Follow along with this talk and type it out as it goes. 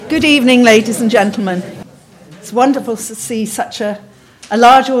Good evening, ladies and gentlemen. It's wonderful to see such a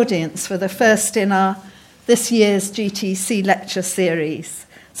large audience for the first in this year's GTC lecture series.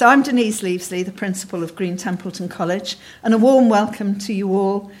 So I'm Denise Leavesley, the principal of Green Templeton College, and a warm welcome to you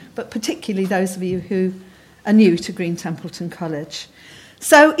all, but particularly those of you who are new to Green Templeton College.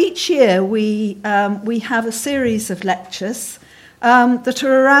 So each year we have a series of lectures that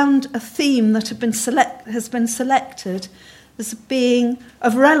are around a theme that has been selected as being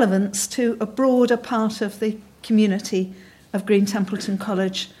of relevance to a broader part of the community of Green Templeton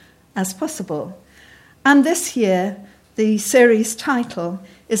College as possible. And this year, the series title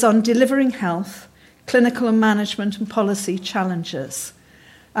is on Delivering Health, Clinical and Management and Policy Challenges.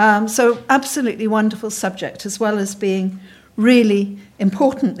 So absolutely wonderful subject, as well as being really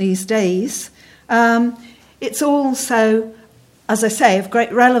important these days. It's also, as I say, of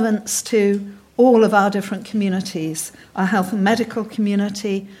great relevance to all of our different communities, our health and medical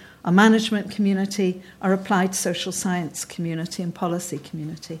community, our management community, our applied social science community and policy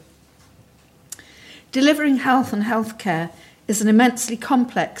community. Delivering health and healthcare is an immensely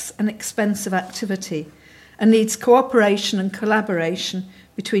complex and expensive activity and needs cooperation and collaboration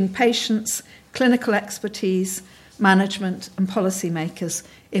between patients, clinical expertise, management and policymakers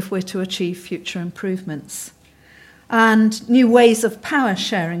if we're to achieve future improvements. And new ways of power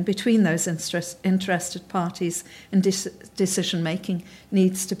sharing between those interested parties in decision-making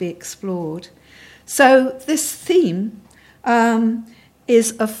needs to be explored. So this theme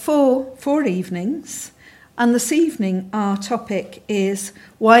is of four evenings, and this evening our topic is,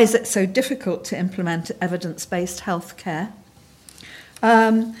 why is it so difficult to implement evidence-based healthcare?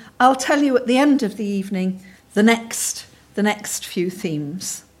 I'll tell you at the end of the evening the next few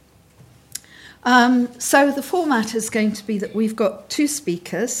themes. So the format is going to be that we've got two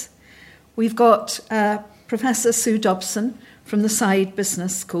speakers. We've got Professor Sue Dobson from the Said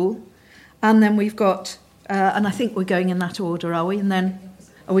Business School, and then we've got, and I think we're going in that order, are we? And then,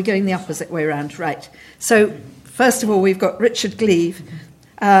 are we going the opposite way around? Right. So first of all, we've got Richard Gleave,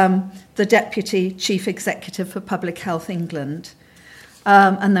 the Deputy Chief Executive for Public Health England,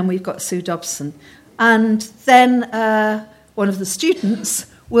 and then we've got Sue Dobson. And then one of the students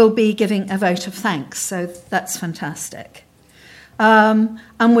will be giving a vote of thanks, so that's fantastic. And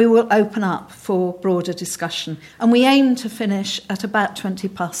we will open up for broader discussion. And we aim to finish at about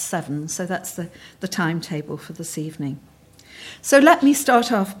 7:20, so that's the timetable for this evening. So let me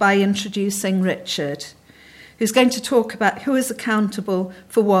start off by introducing Richard, who's going to talk about who is accountable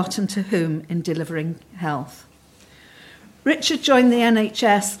for what and to whom in delivering health. Richard joined the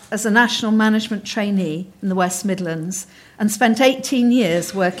NHS as a national management trainee in the West Midlands and spent 18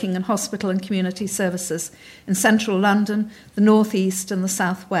 years working in hospital and community services in central London, the North East and the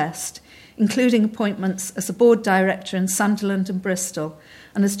South West, including appointments as a board director in Sunderland and Bristol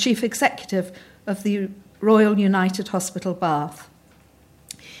and as chief executive of the Royal United Hospital Bath.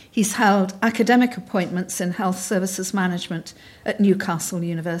 He's held academic appointments in health services management at Newcastle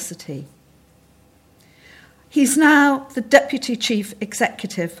University. He's now the Deputy Chief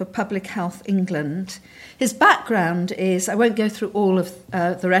Executive for Public Health England. His background is, I won't go through all of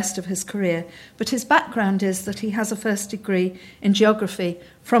the rest of his career, but his background is that he has a first degree in geography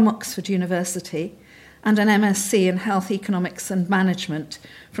from Oxford University and an MSc in Health Economics and Management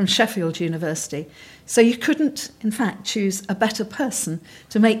from Sheffield University. So you couldn't, in fact, choose a better person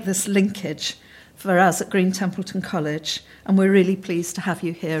to make this linkage for us at Green Templeton College, and we're really pleased to have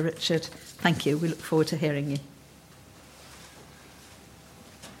you here, Richard. Thank you. We look forward to hearing you.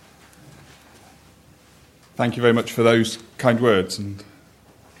 Thank you very much for those kind words, and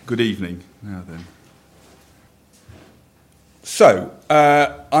good evening. Now then. So,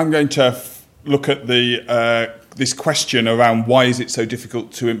 I'm going to look at this question around why is it so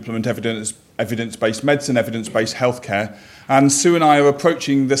difficult to implement evidence-based medicine, evidence-based healthcare, and Sue and I are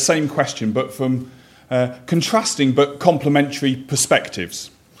approaching the same question, but from contrasting but complementary perspectives.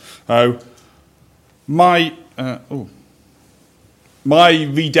 My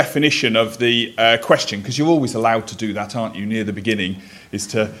redefinition of the question, because you're always allowed to do that, aren't you, near the beginning, is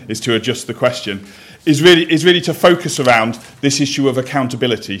to adjust the question, is really to focus around this issue of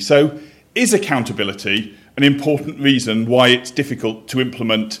accountability. So, is accountability an important reason why it's difficult to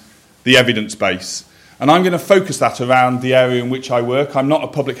implement the evidence base? And I'm going to focus that around the area in which I work. I'm not a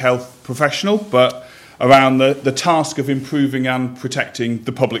public health professional, but around the task of improving and protecting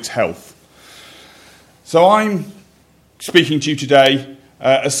the public's health. So I'm speaking to you today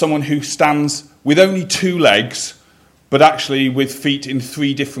as someone who stands with only two legs, but actually with feet in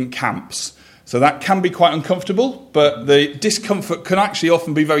three different camps. So that can be quite uncomfortable, but the discomfort can actually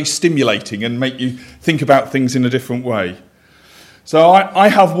often be very stimulating and make you think about things in a different way. So I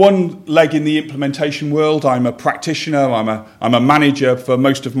have one leg in the implementation world. I'm a practitioner, I'm a manager for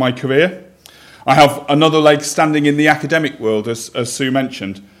most of my career. I have another leg standing in the academic world, as Sue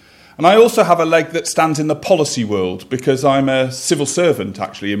mentioned. And I also have a leg that stands in the policy world, because I'm a civil servant,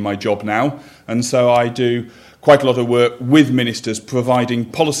 actually, in my job now. And so I do quite a lot of work with ministers providing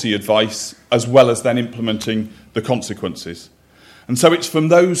policy advice, as well as then implementing the consequences. And so it's from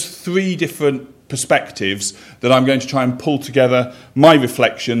those three different perspectives that I'm going to try and pull together my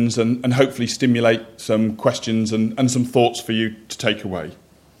reflections and hopefully stimulate some questions and some thoughts for you to take away.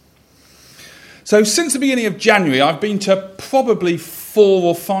 So since the beginning of January, I've been to probably 4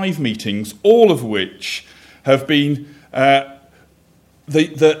 or 5 meetings, all of which have been the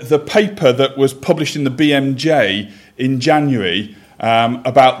paper that was published in the BMJ in January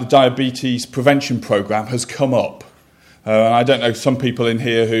about the diabetes prevention programme has come up. And I don't know, some people in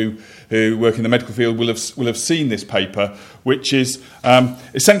here who work in the medical field will have seen this paper, which is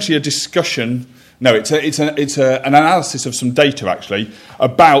essentially a discussion. No, it's an analysis of some data actually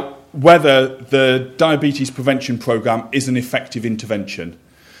about whether the diabetes prevention programme is an effective intervention.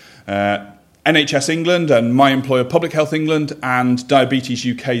 NHS England and my employer Public Health England and Diabetes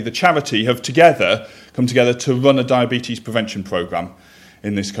UK, the charity, have come together to run a diabetes prevention programme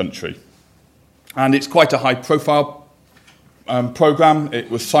in this country. And it's quite a high-profile programme. It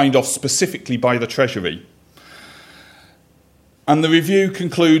was signed off specifically by the Treasury. And the review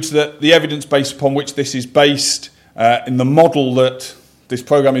concludes that the evidence base upon which this is based in the model that this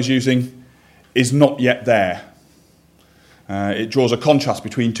programme is using is not yet there. It draws a contrast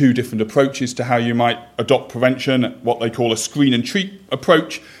between 2 different approaches to how you might adopt prevention, what they call a screen and treat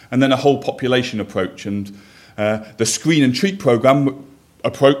approach, and then a whole population approach. And the screen and treat programme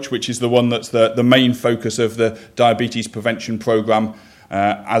approach, which is the one that's the main focus of the diabetes prevention programme,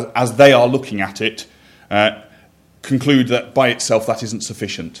 as they are looking at it, conclude that by itself that isn't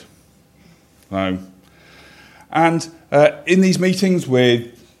sufficient. And in these meetings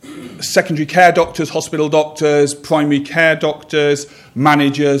with secondary care doctors, hospital doctors, primary care doctors,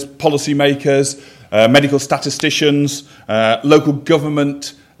 managers, policymakers, medical statisticians, local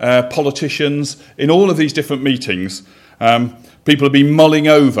government politicians, in all of these different meetings, people have been mulling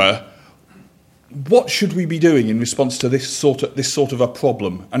over what should we be doing in response to this sort of a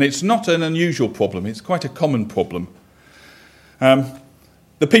problem. And it's not an unusual problem, it's quite a common problem.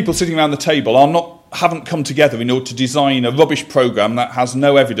 The people sitting around the table haven't come together in order to design a rubbish programme that has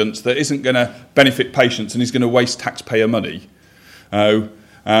no evidence, that isn't going to benefit patients and is going to waste taxpayer money.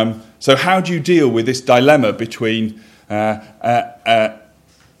 So how do you deal with this dilemma between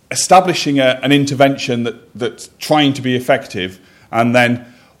establishing an intervention that's trying to be effective and then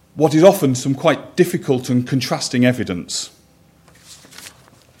what is often some quite difficult and contrasting evidence?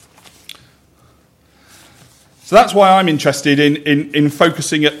 So that's why I'm interested in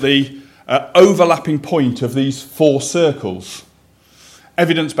focusing at the overlapping point of these 4 circles.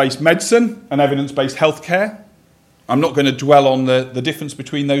 Evidence-based medicine and evidence-based healthcare. I'm not going to dwell on the difference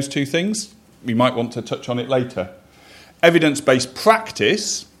between those 2 things. We might want to touch on it later. Evidence-based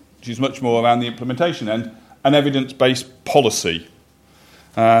practice, which is much more around the implementation end, and evidence-based policy.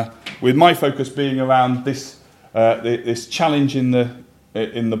 With my focus being around this challenge in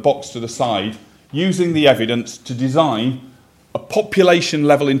the box to the side, using the evidence to design a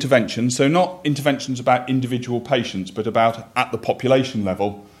population-level intervention, so not interventions about individual patients, but about at the population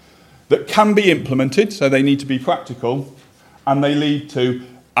level, that can be implemented, so they need to be practical, and they lead to,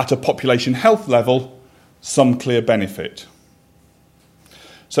 at a population health level, some clear benefit.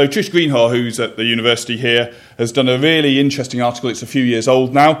 So Trish Greenhaw, who's at the university here, has done a really interesting article, it's a few years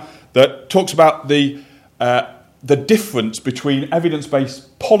old now, that talks about the difference between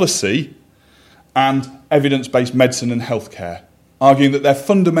evidence-based policy and evidence-based medicine and healthcare, arguing that they're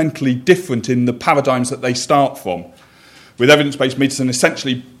fundamentally different in the paradigms that they start from. With evidence-based medicine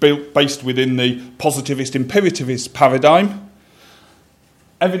essentially based within the positivist, imperativist paradigm,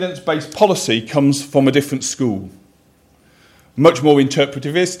 evidence-based policy comes from a different school. Much more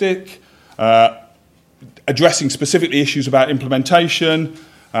interpretivistic, addressing specifically issues about implementation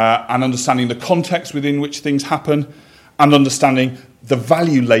and understanding the context within which things happen, and understanding the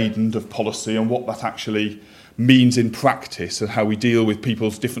value laden of policy and what that actually means in practice and how we deal with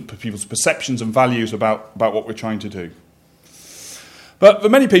people's perceptions and values about what we're trying to do. But for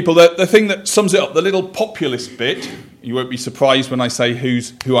many people, the thing that sums it up, the little populist bit, you won't be surprised when I say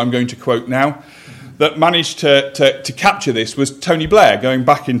who I'm going to quote now, that managed to capture this was Tony Blair, going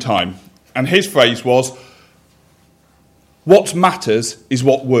back in time. And his phrase was, "What matters is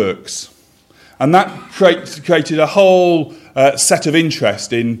what works." And that created a whole set of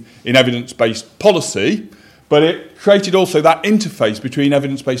interest in evidence-based policy, but it created also that interface between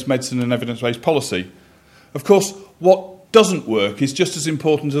evidence-based medicine and evidence-based policy. Of course, what doesn't work is just as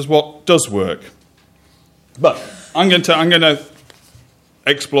important as what does work. But I'm going to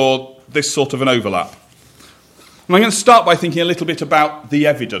explore this sort of an overlap. And I'm going to start by thinking a little bit about the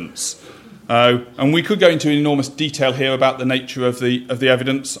evidence. And we could go into enormous detail here about the nature of the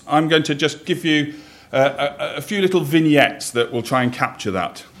evidence. I'm going to just give you a few little vignettes that will try and capture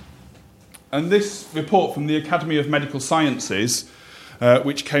that. And this report from the Academy of Medical Sciences,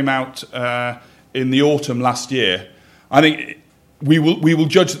 which came out in the autumn last year, I think we will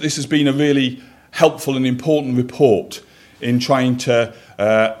judge that this has been a really helpful and important report in trying to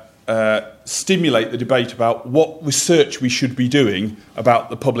stimulate the debate about what research we should be doing about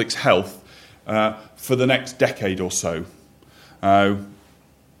the public's health for the next decade or so.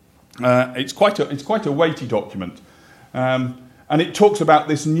 It's quite a weighty document. And it talks about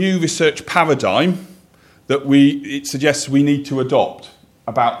this new research paradigm that it suggests we need to adopt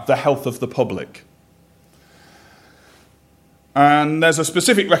about the health of the public. And there's a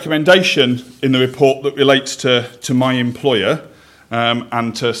specific recommendation in the report that relates to my employer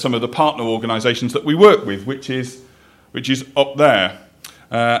and to some of the partner organisations that we work with, which is up there.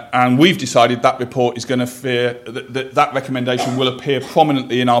 And we've decided that report is going to that recommendation will appear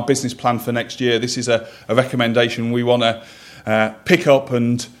prominently in our business plan for next year. This is a recommendation we want to pick up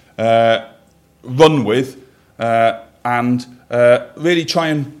and run with and really try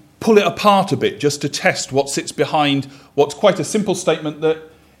and pull it apart a bit just to test what sits behind what's quite a simple statement that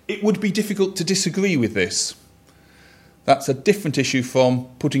it would be difficult to disagree with this. That's a different issue from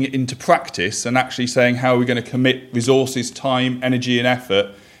putting it into practice and actually saying how are we going to commit resources, time, energy and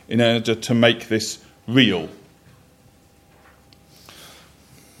effort in order to make this real.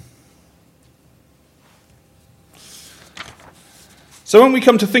 So when we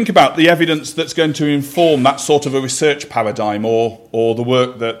come to think about the evidence that's going to inform that sort of a research paradigm or the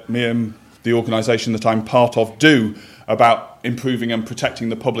work that me and the organisation that I'm part of do about improving and protecting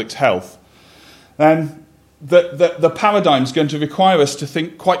the public's health, then the paradigm is going to require us to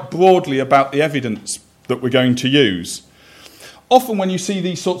think quite broadly about the evidence that we're going to use. Often when you see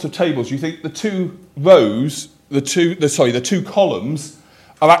these sorts of tables, you think the two rows, the two columns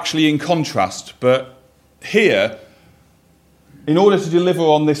are actually in contrast. But here, in order to deliver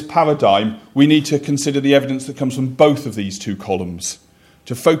on this paradigm, we need to consider the evidence that comes from both of these two columns.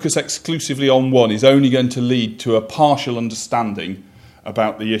 To focus exclusively on one is only going to lead to a partial understanding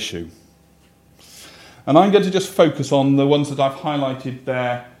about the issue. And I'm going to just focus on the ones that I've highlighted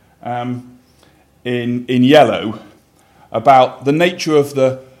there in yellow about the nature of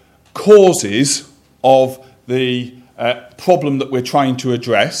the causes of the problem that we're trying to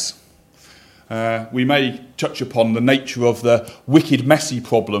address. We may touch upon the nature of the wicked, messy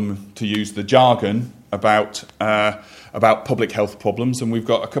problem, to use the jargon, about public health problems. And we've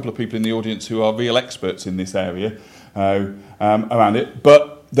got a couple of people in the audience who are real experts in this area around it.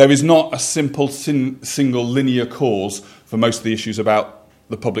 But there is not a simple single linear cause for most of the issues about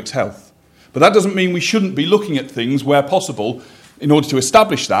the public's health. But that doesn't mean we shouldn't be looking at things where possible in order to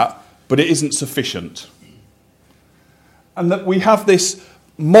establish that, but it isn't sufficient. And that we have this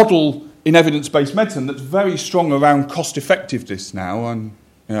model in evidence-based medicine that's very strong around cost-effectiveness now. And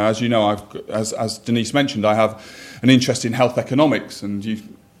as you know, as Denise mentioned, I have an interest in health economics, and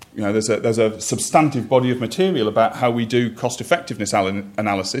there's a substantive body of material about how we do cost-effectiveness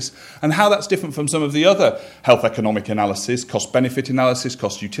analysis and how that's different from some of the other health economic analysis, cost-benefit analysis,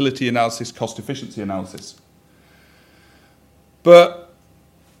 cost-utility analysis, cost-efficiency analysis. But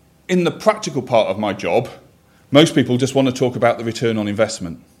in the practical part of my job, most people just want to talk about the return on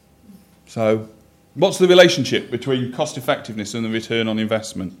investment. So what's the relationship between cost-effectiveness and the return on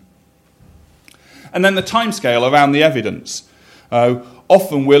investment? And then the timescale around the evidence.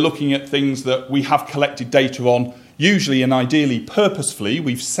 Often we're looking at things that we have collected data on, usually and ideally purposefully.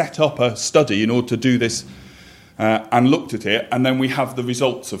 We've set up a study in order to do this and looked at it, and then we have the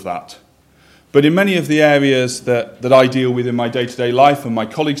results of that. But in many of the areas that I deal with in my day-to-day life and my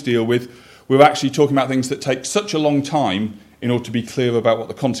colleagues deal with, we're actually talking about things that take such a long time in order to be clear about what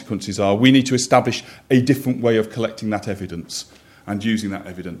the consequences are. We need to establish a different way of collecting that evidence and using that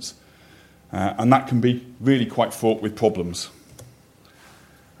evidence. And that can be really quite fraught with problems,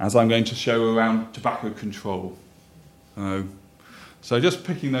 as I'm going to show around tobacco control. So just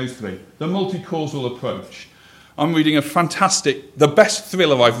picking those three. The multi-causal approach. I'm reading the best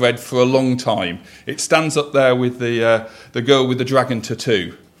thriller I've read for a long time. It stands up there with the girl with the dragon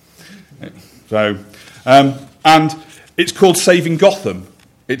tattoo. And it's called Saving Gotham.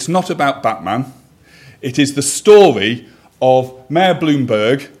 It's not about Batman. It is the story of Mayor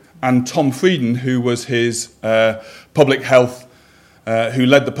Bloomberg and Tom Frieden, who was his public health, who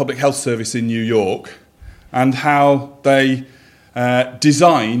led the public health service in New York, and how they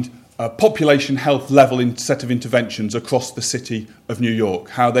designed a population health level set of interventions across the city of New York.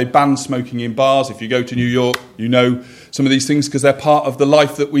 How they banned smoking in bars. If you go to New York, you know some of these things because they're part of the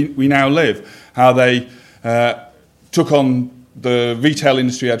life that we now live. How they took on the retail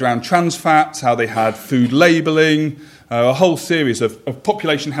industry around trans fats, how they had food labelling, a whole series of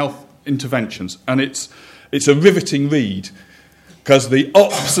population health interventions. And it's a riveting read because the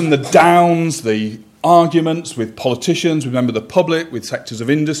ups and the downs, the arguments with politicians, with members of the public, with sectors of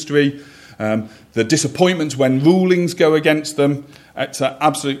industry, the disappointments when rulings go against them. It's an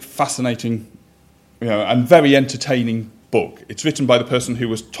absolute fascinating and very entertaining book. It's written by the person who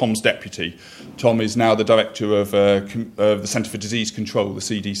was Tom's deputy. Tom is now the director of the Centre for Disease Control, the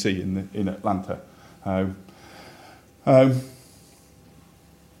CDC, in Atlanta.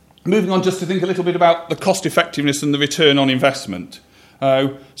 Moving on just to think a little bit about the cost effectiveness and the return on investment.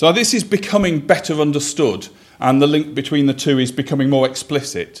 So this is becoming better understood, and the link between the two is becoming more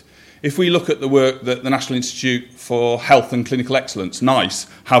explicit. If we look at the work that the National Institute for Health and Clinical Excellence, NICE,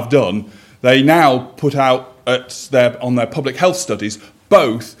 have done, they now put out on their public health studies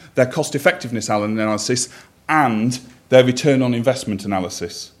both their cost effectiveness analysis and their return on investment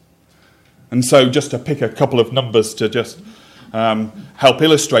analysis. And so just to pick a couple of numbers to just help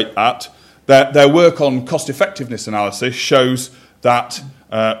illustrate that, their work on cost effectiveness analysis shows that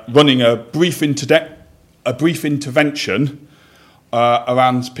running a brief intervention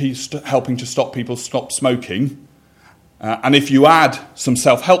around helping to stop people stop smoking, and if you add some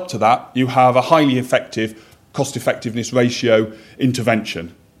self-help to that, you have a highly effective cost-effectiveness ratio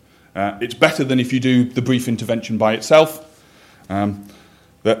intervention. It's better than if you do the brief intervention by itself.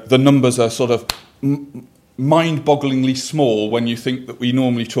 The numbers are sort of mind-bogglingly small when you think that we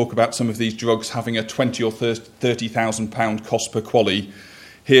normally talk about some of these drugs having a £20,000 or £30,000 cost per QALY.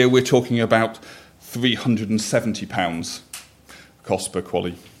 Here we're talking about £370 cost per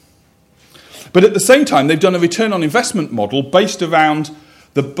QALY. But at the same time, they've done a return on investment model based around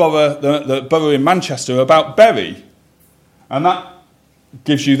the borough in Manchester about Bury. And that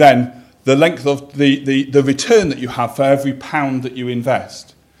gives you then the length of the return that you have for every pound that you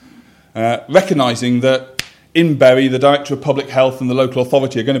invest. Recognising that in Bury, the Director of Public Health and the local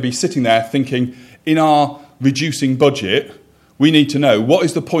authority are going to be sitting there thinking, in our reducing budget, we need to know what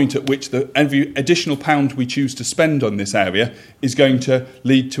is the point at which every additional pound we choose to spend on this area is going to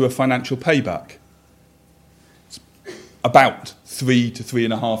lead to a financial payback. It's about 3 to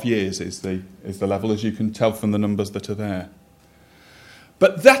 3.5 years is the level, as you can tell from the numbers that are there.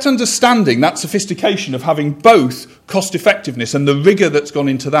 But that understanding, that sophistication of having both cost effectiveness and the rigour that's gone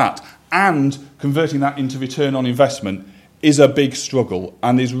into that and converting that into return on investment is a big struggle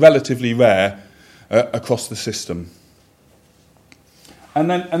and is relatively rare across the system.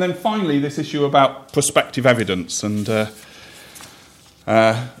 And then finally, this issue about prospective evidence. And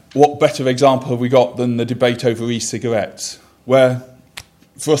what better example have we got than the debate over e-cigarettes, where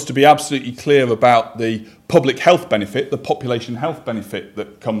for us to be absolutely clear about the public health benefit, the population health benefit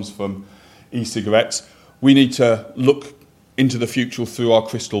that comes from e-cigarettes, we need to look into the future through our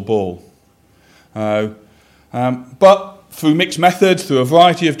crystal ball. But through mixed methods, through a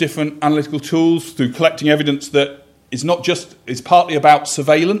variety of different analytical tools, through collecting evidence that is partly about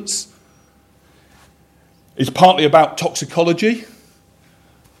surveillance, it's partly about toxicology,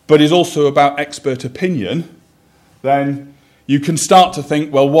 but is also about expert opinion, then you can start to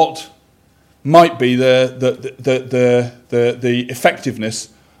think, well, what might be the effectiveness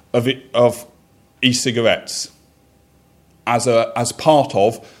of e-cigarettes as part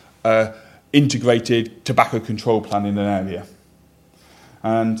of an integrated tobacco control plan in an area.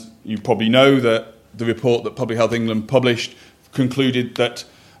 And you probably know that the report that Public Health England published concluded that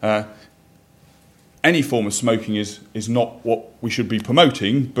any form of smoking is not what we should be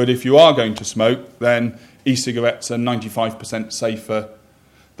promoting, but if you are going to smoke, then e-cigarettes are 95% safer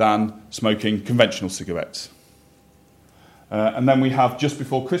than smoking conventional cigarettes. And then we have, just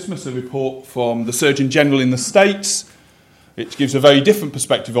before Christmas, a report from the Surgeon General in the States. It gives a very different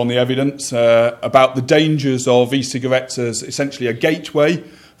perspective on the evidence about the dangers of e-cigarettes as essentially a gateway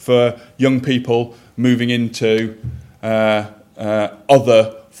for young people moving into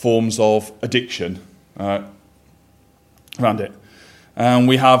other forms of addiction around it. And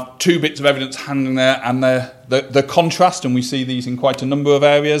we have two bits of evidence hanging there, and the contrast, and we see these in quite a number of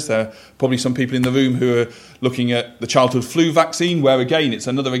areas. There are probably some people in the room who are looking at the childhood flu vaccine, where again it's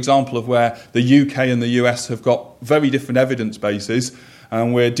another example of where the UK and the US have got very different evidence bases,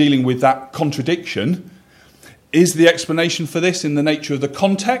 and we're dealing with that contradiction Is the explanation for this in the nature of the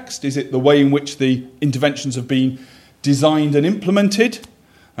context? Is it the way in which the interventions have been designed and implemented?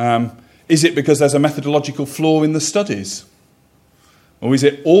 Is it because there's a methodological flaw in the studies? Or is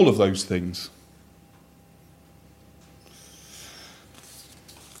it all of those things?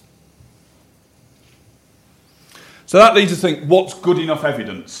 So that leads us to think, what's good enough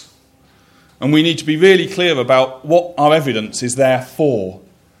evidence? And we need to be really clear about what our evidence is there for.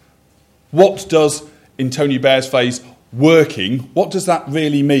 What does, in Tony Baer's phrase, working, what does that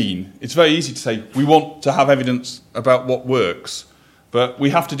really mean? It's very easy to say we want to have evidence about what works, but we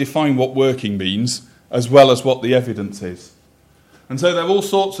have to define what working means as well as what the evidence is. And so there are all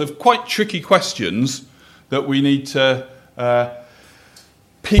sorts of quite tricky questions that we need to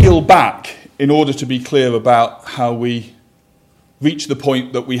peel back in order to be clear about how we reach the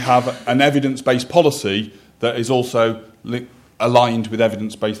point that we have an evidence-based policy that is also aligned with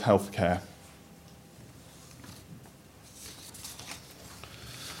evidence-based healthcare.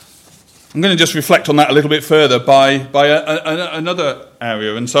 I'm going to just reflect on that a little bit further by another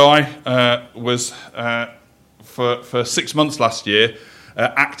area. And so I was, for 6 months last year,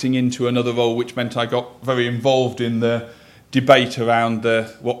 acting into another role, which meant I got very involved in the debate around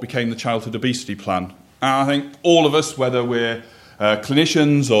what became the Childhood Obesity Plan. And I think all of us, whether we're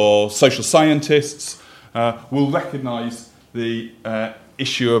clinicians or social scientists, will recognise the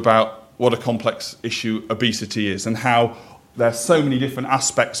issue about what a complex issue obesity is and how there's so many different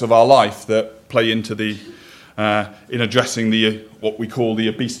aspects of our life that play into in addressing what we call the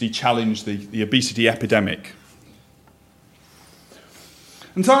obesity challenge, the obesity epidemic.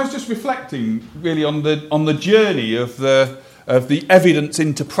 And so I was just reflecting really on the journey of the evidence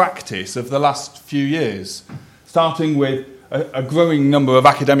into practice of the last few years, starting with a growing number of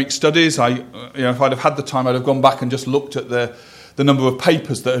academic studies. If I'd have had the time, I'd have gone back and just looked at the number of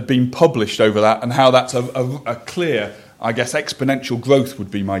papers that had been published over that and how that's a clear, I guess, exponential growth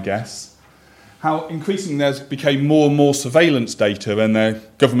would be my guess. How increasingly there became more and more surveillance data, and the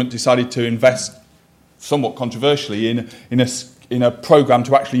government decided to invest, somewhat controversially, in a programme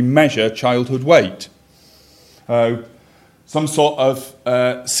to actually measure childhood weight. Some sort of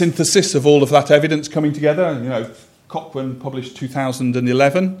synthesis of all of that evidence coming together. Cochrane published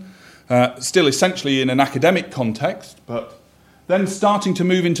 2011, still essentially in an academic context, but then starting to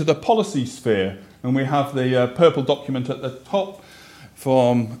move into the policy sphere. And we have the purple document at the top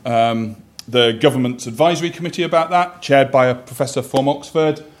from the government's advisory committee about that, chaired by a professor from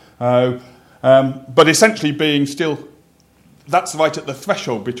Oxford, but essentially being still, that's right at the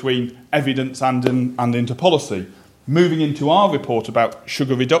threshold between evidence and into policy. Moving into our report about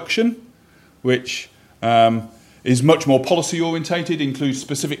sugar reduction, which is much more policy orientated, includes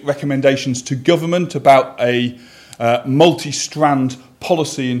specific recommendations to government about a multi-strand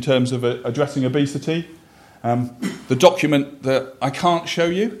policy in terms of addressing obesity. The document that I can't show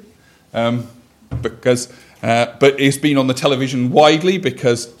you, but it's been on the television widely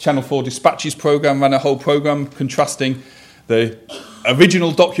because Channel 4 Dispatches programme ran a whole programme contrasting the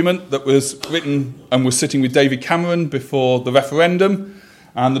original document that was written and was sitting with David Cameron before the referendum,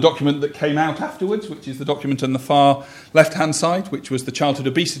 and the document that came out afterwards, which is the document on the far left-hand side, which was the Childhood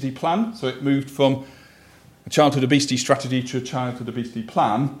Obesity Plan. So it moved from a childhood obesity strategy to a childhood obesity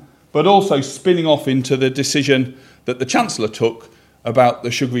plan, but also spinning off into the decision that the Chancellor took about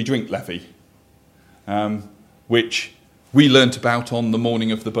the sugary drink levy, which we learnt about on the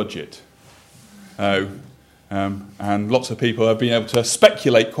morning of the budget. And lots of people have been able to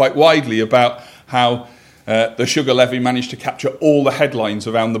speculate quite widely about how the sugar levy managed to capture all the headlines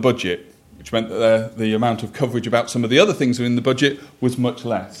around the budget, which meant that the amount of coverage about some of the other things in the budget was much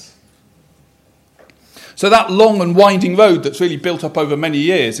less. So that long and winding road that's really built up over many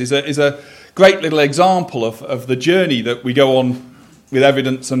years is a great little example of the journey that we go on with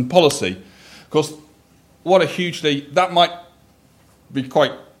evidence and policy. Of course, that might be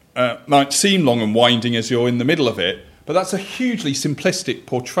quite, might seem long and winding as you're in the middle of it, but that's a hugely simplistic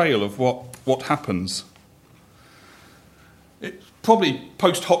portrayal of what happens. It's probably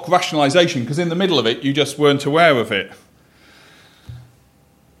post hoc rationalisation, because in the middle of it you just weren't aware of it.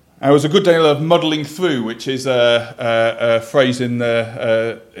 There was a good deal of muddling through, which is a phrase in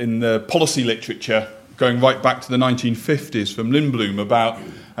the policy literature going right back to the 1950s from Lindblom about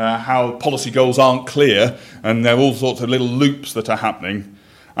how policy goals aren't clear and there are all sorts of little loops that are happening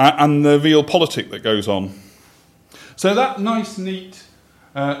and the real politic that goes on. So that nice, neat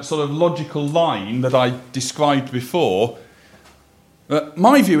sort of logical line that I described before,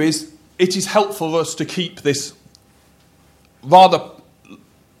 my view is it is helpful for us to keep this rather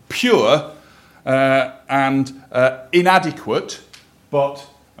pure and inadequate but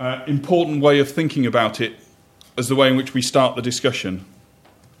important way of thinking about it as the way in which we start the discussion.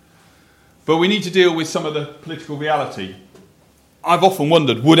 But we need to deal with some of the political reality. I've often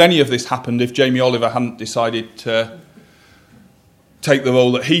wondered, would any of this happen if Jamie Oliver hadn't decided to take the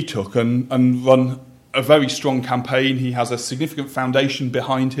role that he took and run a very strong campaign? He has a significant foundation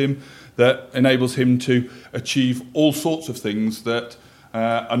behind him that enables him to achieve all sorts of things that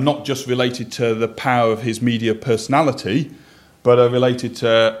are not just related to the power of his media personality, but are related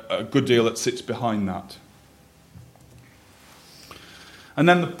to a good deal that sits behind that. And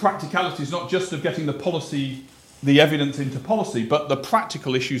then the practicality is not just of getting the evidence into policy, but the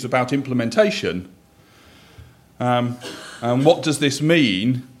practical issues about implementation. And what does this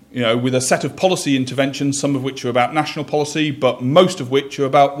mean? With a set of policy interventions, some of which are about national policy, but most of which are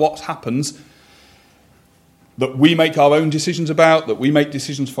about what happens that we make our own decisions about, that we make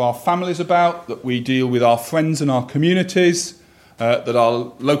decisions for our families about, that we deal with our friends and our communities, that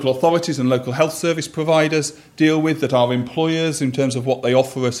our local authorities and local health service providers deal with, that our employers in terms of what they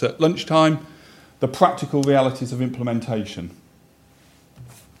offer us at lunchtime, the practical realities of implementation.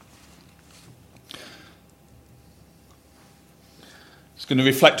 Just going to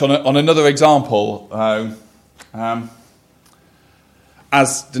reflect on another example.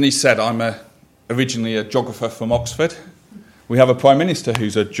 As Denise said, I'm originally a geographer from Oxford. We have a Prime Minister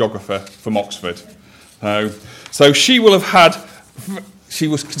who's a geographer from Oxford. So she will have had... She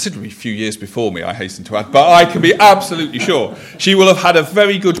was considerably a few years before me, I hasten to add, but I can be absolutely sure she will have had a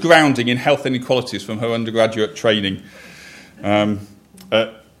very good grounding in health inequalities from her undergraduate training at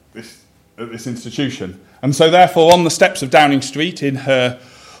this institution. And so therefore, on the steps of Downing Street, in her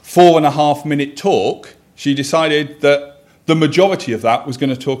 4.5-minute talk, she decided that the majority of that was going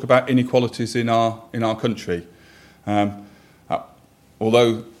to talk about inequalities in our country.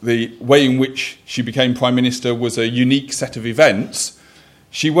 Although the way in which she became Prime Minister was a unique set of events,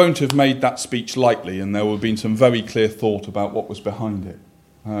 she won't have made that speech lightly, and there will have been some very clear thought about what was behind it.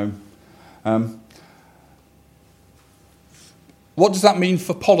 What does that mean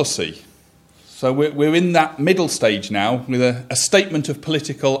for policy? So we're in that middle stage now with a statement of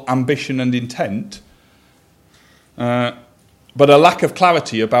political ambition and intent, but a lack of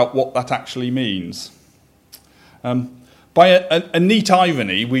clarity about what that actually means. By a neat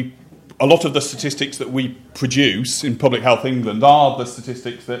irony, a lot of the statistics that we produce in Public Health England are the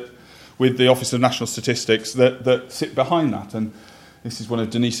statistics that, with the Office of National Statistics, that sit behind that. And this is one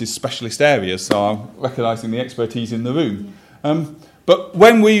of Denise's specialist areas, so I'm recognising the expertise in the room. But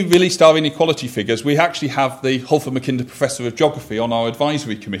when we released our inequality figures, we actually have the Halford Mackinder Professor of Geography on our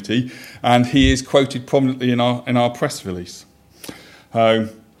advisory committee, and he is quoted prominently in our press release. We're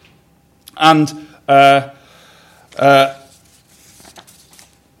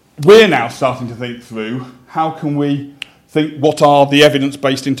now starting to think through how can we think what are the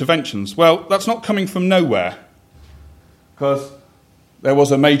evidence-based interventions. Well, that's not coming from nowhere, because there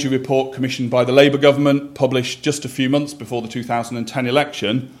was a major report commissioned by the Labour government, published just a few months before the 2010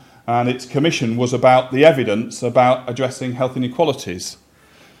 election, and its commission was about the evidence about addressing health inequalities.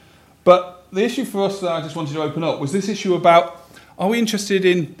 But the issue for us that I just wanted to open up was this issue about, are we interested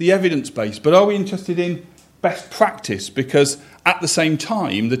in the evidence base, but are we interested in best practice? Because at the same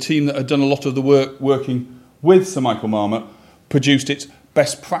time, the team that had done a lot of the work working with Sir Michael Marmot produced its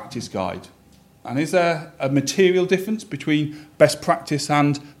best practice guide. And is there a material difference between best practice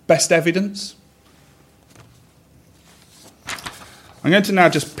and best evidence? I'm going to now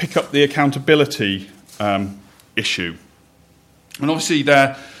just pick up the accountability issue. And obviously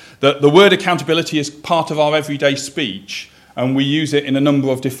the word accountability is part of our everyday speech, and we use it in a number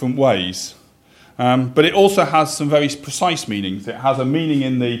of different ways. But it also has some very precise meanings. It has a meaning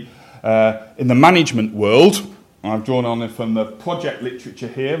in the management world. I've drawn on it from the project literature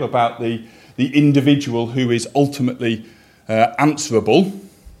here about the individual who is ultimately answerable.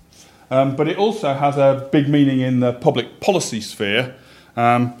 But it also has a big meaning in the public policy sphere.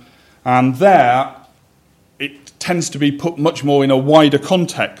 And there it tends to be put much more in a wider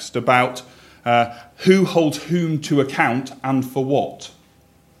context about who holds whom to account and for what.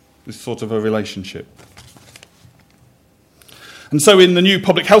 This sort of a relationship. And so in the new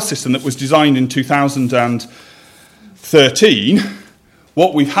public health system that was designed in 2013,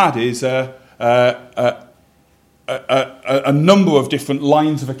 what we've had is a number of different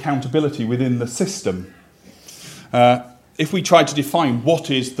lines of accountability within the system. If we try to define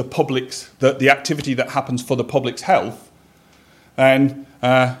what is the activity that happens for the public's health, then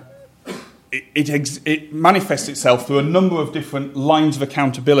it manifests itself through a number of different lines of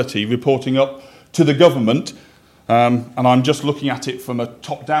accountability reporting up to the government, and I'm just looking at it from a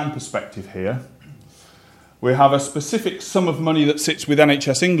top-down perspective here. We have a specific sum of money that sits with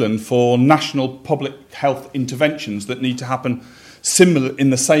NHS England for national public health interventions that need to happen similar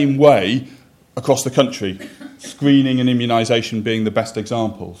in the same way across the country, screening and immunisation being the best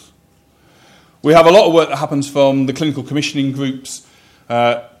examples. We have a lot of work that happens from the clinical commissioning groups,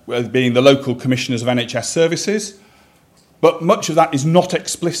 being the local commissioners of NHS services, but much of that is not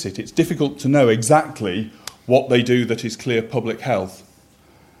explicit. It's difficult to know exactly what they do that is clear public health.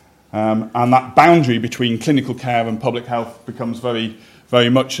 And that boundary between clinical care and public health becomes very, very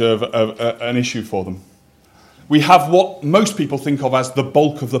much of an issue for them. We have what most people think of as the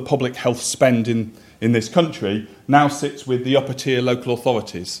bulk of the public health spend in this country now sits with the upper tier local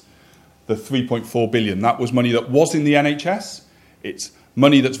authorities, the 3.4 billion. That was money that was in the NHS. It's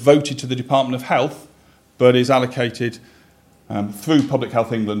money that's voted to the Department of Health, but is allocated through Public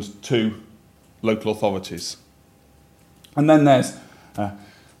Health England to local authorities. And then there's,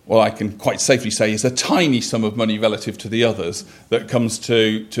 I can quite safely say, is a tiny sum of money relative to the others that comes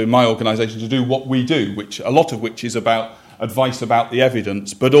to my organisation to do what we do, a lot of which is about advice about the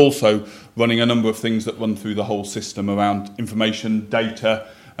evidence, but also running a number of things that run through the whole system around information, data,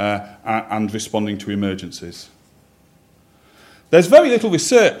 and responding to emergencies. There's very little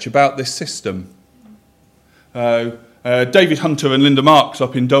research about this system. David Hunter and Linda Marks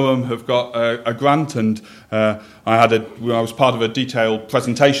up in Durham have got a grant, and I was part of a detailed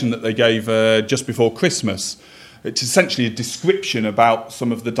presentation that they gave just before Christmas. It's essentially a description about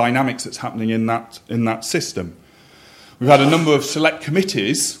some of the dynamics that's happening in that system. We've had a number of select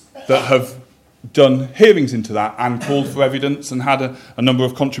committees that have done hearings into that and called for evidence and had a number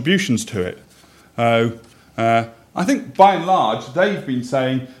of contributions to it. I think by and large they've been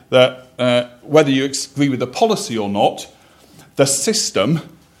saying that whether you agree with the policy or not, the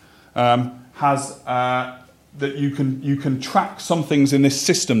system has that you can track some things in this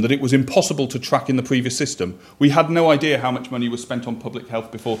system that it was impossible to track in the previous system. We had no idea how much money was spent on public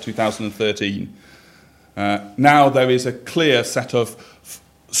health before 2013. Now there is a clear set of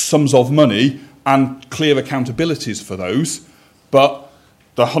sums of money and clear accountabilities for those, but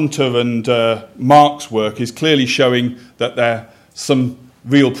the Hunter and Mark's work is clearly showing that there are some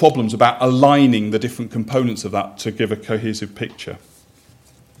real problems about aligning the different components of that to give a cohesive picture.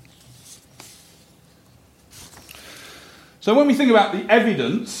 So when we think about the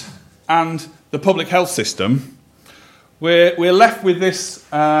evidence and the public health system, we're left with this,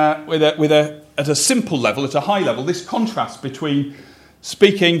 at a simple level, at a high level, this contrast between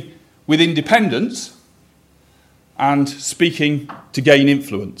speaking with independence and speaking to gain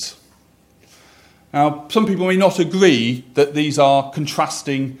influence. Now, some people may not agree that these are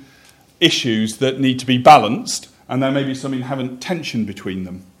contrasting issues that need to be balanced, and there may be some inherent tension between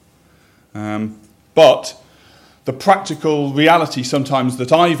them. But the practical reality sometimes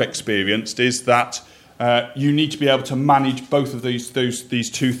that I've experienced is that you need to be able to manage both of these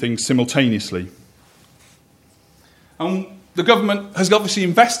two things simultaneously. And the government has obviously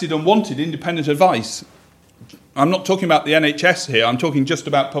invested and wanted independent advice. I'm not talking about the NHS here, I'm talking just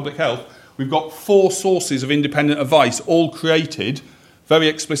about public health. We've got 4 sources of independent advice, all created very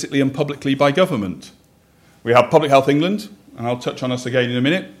explicitly and publicly by government. We have Public Health England, and I'll touch on us again in a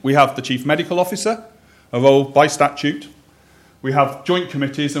minute. We have the Chief Medical Officer, a role by statute. We have joint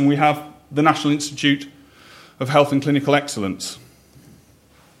committees, and we have the National Institute of Health and Clinical Excellence.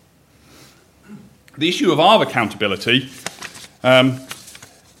 The issue of our accountability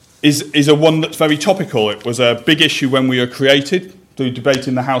is a one that's very topical. It was a big issue when we were created through debate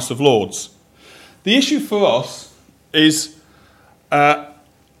in the House of Lords. The issue for us is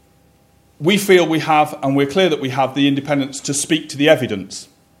we feel we have, and we're clear that we have, the independence to speak to the evidence.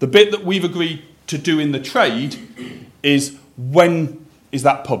 The bit that we've agreed to do in the trade is when is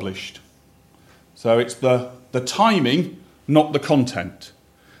that published. So it's the timing, not the content.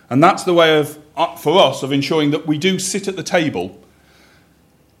 And that's the way of, for us, of ensuring that we do sit at the table.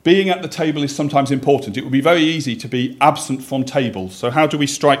 Being at the table is sometimes important. It would be very easy to be absent from tables. So how do we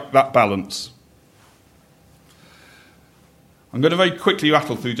strike that balance? I'm going to very quickly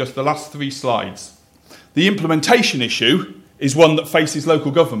rattle through just the last 3 slides. The implementation issue is one that faces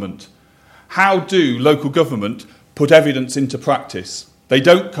local government. How do local government put evidence into practice? They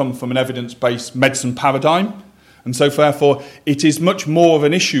don't come from an evidence-based medicine paradigm, and so therefore it is much more of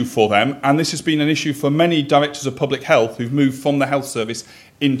an issue for them, and this has been an issue for many directors of public health who've moved from the health service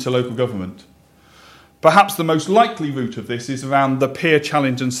into local government. Perhaps the most likely route of this is around the peer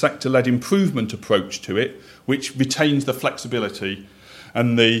challenge and sector-led improvement approach to it, which retains the flexibility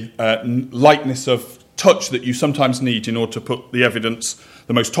and the lightness of touch that you sometimes need in order to put the evidence,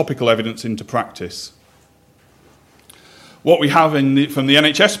 the most topical evidence, into practice. what we have from the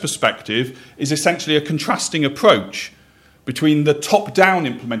NHS perspective is essentially a contrasting approach between the top-down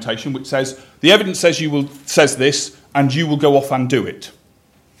implementation, which says the evidence says this, and you will go off and do it,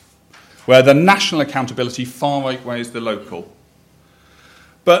 where the national accountability far outweighs the local.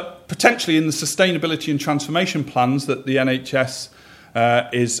 But potentially in the sustainability and transformation plans that the NHS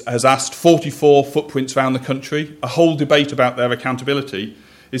has asked 44 footprints around the country, a whole debate about their accountability,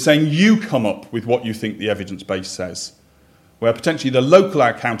 is saying you come up with what you think the evidence base says, where potentially the local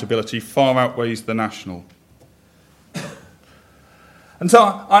accountability far outweighs the national. And so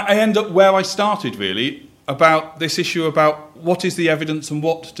I end up where I started, really, about this issue about what is the evidence and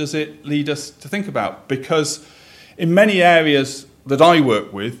what does it lead us to think about. Because in many areas that I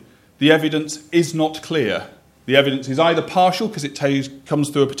work with, the evidence is not clear. The evidence is either partial because it comes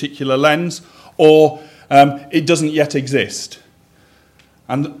through a particular lens, or it doesn't yet exist.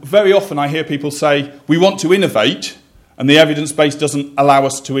 And very often I hear people say, we want to innovate, and the evidence base doesn't allow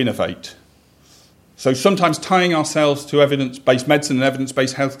us to innovate. So sometimes tying ourselves to evidence-based medicine and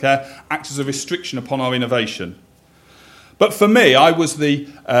evidence-based healthcare acts as a restriction upon our innovation. But for me, I was the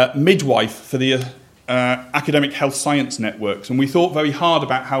midwife for the academic health science networks, and we thought very hard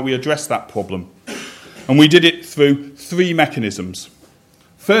about how we address that problem. And we did it through 3 mechanisms.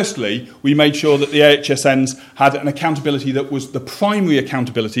 Firstly, we made sure that the AHSNs had an accountability that was the primary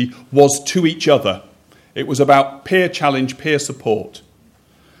accountability was to each other. It was about peer challenge, peer support.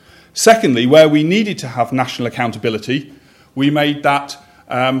 Secondly, where we needed to have national accountability, we made that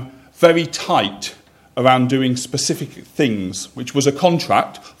very tight around doing specific things, which was a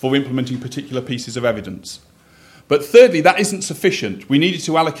contract for implementing particular pieces of evidence. But thirdly, that isn't sufficient. We needed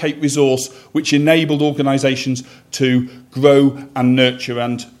to allocate resource which enabled organisations to grow and nurture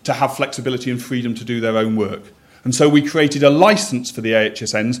and to have flexibility and freedom to do their own work. And so we created a licence for the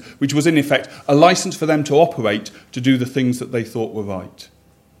AHSNs, which was in effect a licence for them to operate to do the things that they thought were right.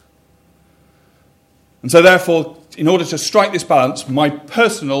 And so therefore, in order to strike this balance, my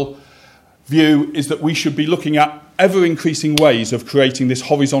personal view is that we should be looking at ever-increasing ways of creating this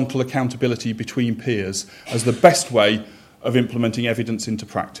horizontal accountability between peers as the best way of implementing evidence into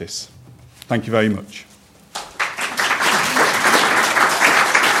practice. Thank you very much.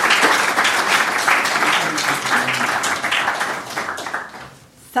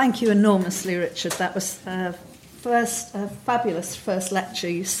 Thank you enormously, Richard. That was a fabulous first lecture.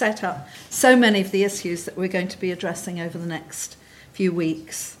 You set up so many of the issues that we're going to be addressing over the next few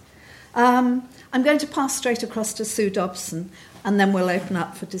weeks. I'm going to pass straight across to Sue Dobson, and then we'll open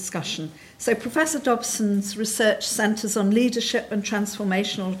up for discussion. So Professor Dobson's research centres on leadership and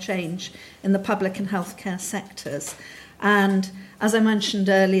transformational change in the public and healthcare sectors. And as I mentioned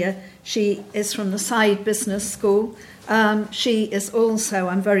earlier, she is from the Said Business School. She is also,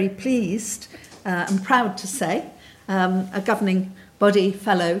 I'm very pleased and proud to say, a governing body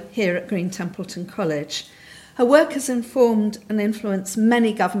fellow here at Green Templeton College. Her work has informed and influenced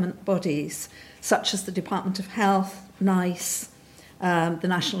many government bodies, such as the Department of Health, NICE, the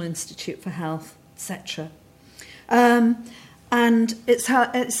National Institute for Health, etc. And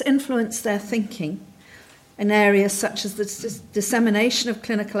it's influenced their thinking in areas such as the dissemination of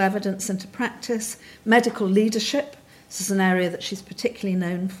clinical evidence into practice, medical leadership, this is an area that she's particularly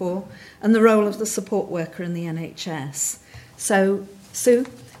known for, and the role of the support worker in the NHS. So, Sue,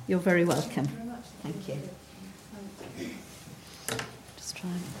 you're very welcome. Thank you. Just try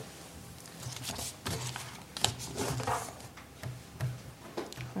and...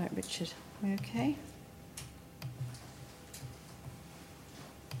 Right, Richard, are we okay?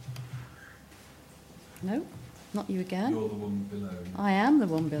 No, not you again. You're the one below. I am the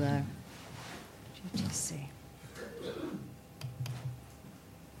one below. GTC.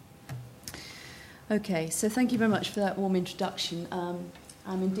 Okay, so thank you very much for that warm introduction. I'm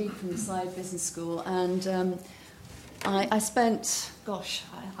indeed from the Said Business School, and I spent,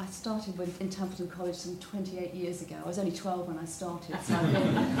 I started in Templeton College some 28 years ago. I was only 12 when I started, so I've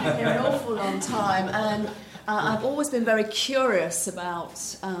been here an awful long time, and I've always been very curious about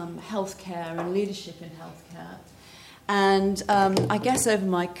healthcare and leadership in healthcare. And I guess over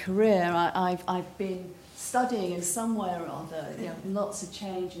my career, I've been studying in some way or other, lots of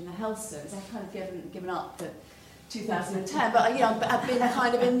change in the health service. I've kind of given up at 2010, but I've been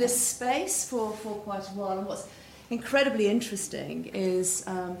kind of in this space for quite a while. And what's incredibly interesting is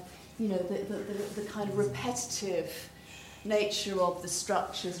the kind of repetitive nature of the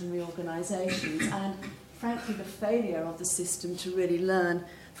structures and reorganisations, and frankly the failure of the system to really learn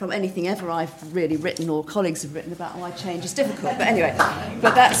from anything ever I've really written or colleagues have written about why change is difficult. But anyway,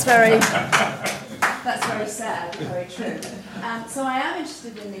 but that's very... That's very sad, but very true. So I am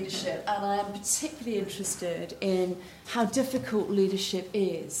interested in leadership, and I am particularly interested in how difficult leadership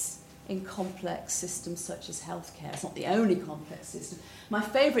is in complex systems such as healthcare. It's not the only complex system. My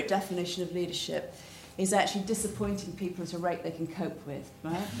favourite definition of leadership is actually disappointing people at a rate they can cope with,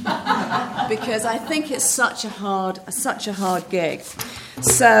 right? Because I think it's such a hard gig.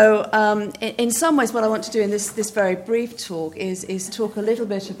 So in some ways what I want to do in this very brief talk is talk a little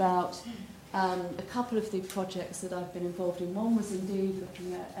bit about a couple of the projects that I've been involved in. One was indeed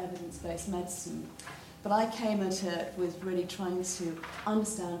looking at evidence-based medicine, but I came at it with really trying to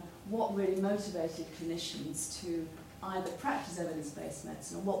understand what really motivated clinicians to either practice evidence-based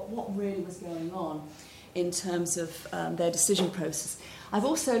medicine or what really was going on in terms of their decision process. I've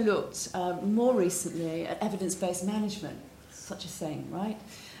also looked more recently at evidence-based management, such a thing, right?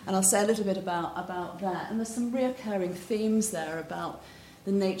 And I'll say a little bit about that. And there's some reoccurring themes there about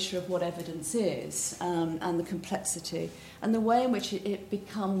the nature of what evidence is and the complexity and the way in which it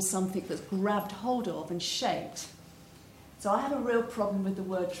becomes something that's grabbed hold of and shaped. So I have a real problem with the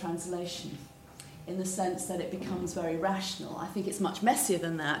word translation, in the sense that it becomes very rational. I think it's much messier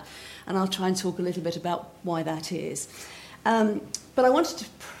than that, and I'll try and talk a little bit about why that is. But I wanted to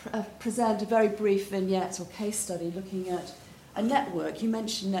present a very brief vignette or case study looking at a network. You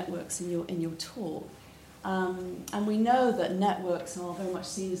mentioned networks in your talk, and we know that networks are very much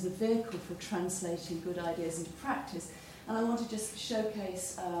seen as the vehicle for translating good ideas into practice. And I want to just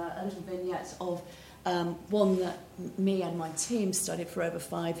showcase a little vignette of one that me and my team studied for over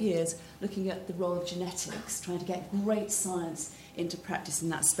 5 years, looking at the role of genetics, trying to get great science into practice in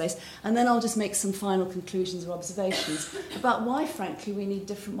that space. And then I'll just make some final conclusions or observations about why, frankly, we need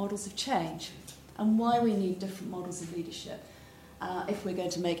different models of change and why we need different models of leadership if we're going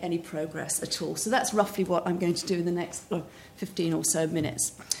to make any progress at all. So that's roughly what I'm going to do in the next 15 or so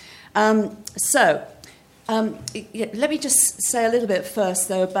minutes. Let me just say a little bit first,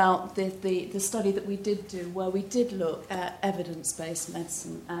 though, about the study that we did do, where we did look at evidence-based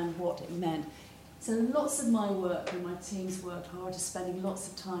medicine and what it meant. So lots of my work and my team's work are just spending lots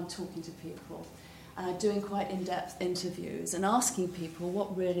of time talking to people, doing quite in-depth interviews and asking people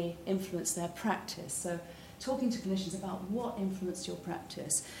what really influenced their practice. So talking to clinicians about what influenced your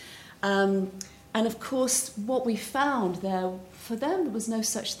practice. And of course, what we found there, for them, there was no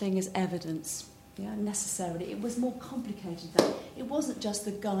such thing as evidence. Yeah, necessarily. It was more complicated than that. It wasn't just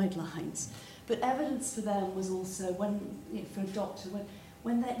the guidelines, but evidence for them was also for a doctor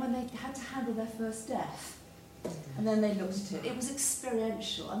when they had to handle their first death, and then they looked at it. It was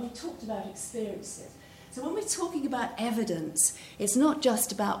experiential, and we talked about experiences. So when we're talking about evidence, it's not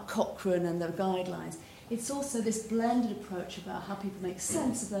just about Cochrane and the guidelines. It's also this blended approach about how people make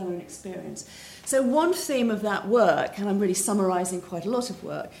sense of their own experience. So one theme of that work, and I'm really summarising quite a lot of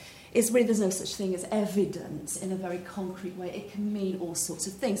work, is really there's no such thing as evidence in a very concrete way. It can mean all sorts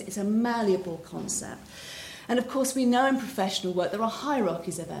of things. It's a malleable concept. And of course, we know in professional work there are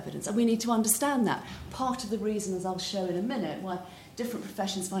hierarchies of evidence, and we need to understand that. Part of the reason, as I'll show in a minute, why different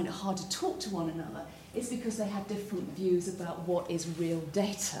professions find it hard to talk to one another is because they have different views about what is real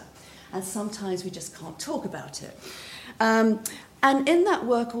data. And sometimes we just can't talk about it. And in that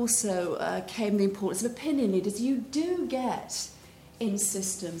work also came the importance of opinion leaders. You do get in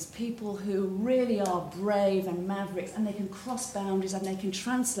systems people who really are brave and mavericks, and they can cross boundaries and they can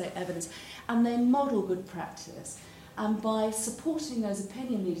translate evidence and they model good practice. And by supporting those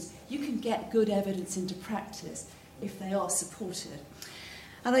opinion leaders, you can get good evidence into practice if they are supported.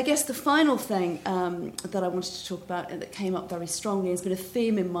 And I guess the final thing that I wanted to talk about and that came up very strongly, has been a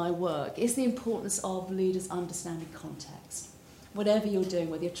theme in my work, is the importance of leaders understanding context. Whatever you're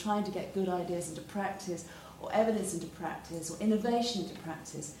doing, whether you're trying to get good ideas into practice or evidence into practice, or innovation into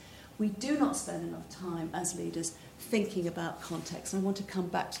practice, we do not spend enough time as leaders thinking about context. And I want to come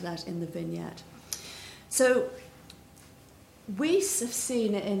back to that in the vignette. So we have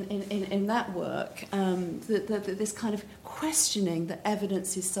seen in that work this kind of questioning that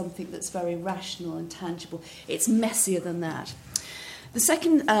evidence is something that's very rational and tangible. It's messier than that. The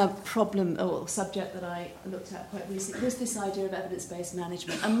second problem or subject that I looked at quite recently was this idea of evidence-based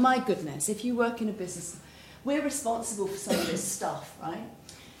management. And my goodness, if you work in a business, we're responsible for some of this stuff, right?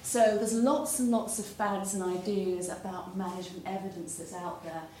 So there's lots and lots of fads and ideas about management evidence that's out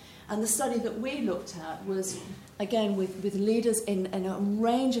there. And the study that we looked at was, again, with leaders in a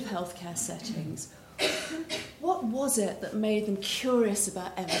range of healthcare settings. What was it that made them curious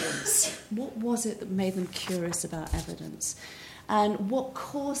about evidence? What was it that made them curious about evidence? And what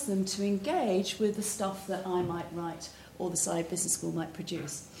caused them to engage with the stuff that I might write or the Saïd Business School might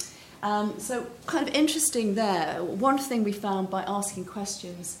produce? So kind of interesting there. One thing we found by asking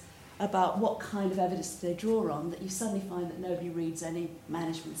questions about what kind of evidence they draw on, that you suddenly find that nobody reads any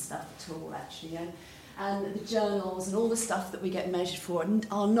management stuff at all, actually. And the journals and all the stuff that we get measured for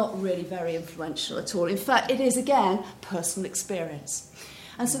are not really very influential at all. In fact, it is, again, personal experience.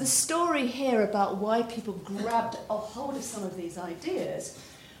 And so the story here about why people grabbed a hold of some of these ideas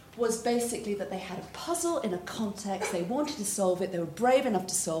was basically that they had a puzzle in a context, they wanted to solve it, they were brave enough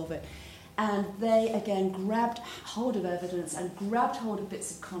to solve it, and they, again, grabbed hold of evidence and grabbed hold of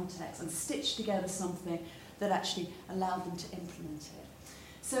bits of context and stitched together something that actually allowed them to implement it.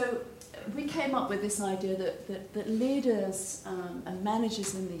 So we came up with this idea that leaders and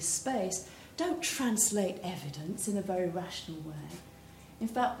managers in this space don't translate evidence in a very rational way. In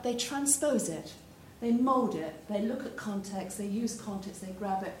fact, they transpose it, they mould it, they look at context, they use context, they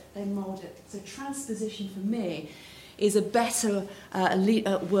grab it, they mould it. So transposition for me is a better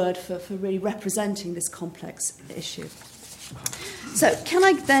word for really representing this complex issue. So can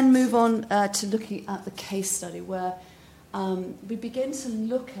I then move on to looking at the case study where we begin to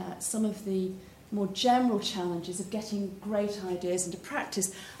look at some of the more general challenges of getting great ideas into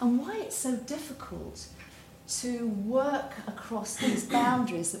practice and why it's so difficult to work across these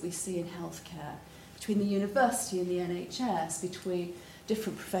boundaries that we see in healthcare, between the university and the NHS, between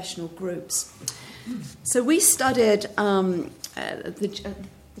different professional groups. So we studied the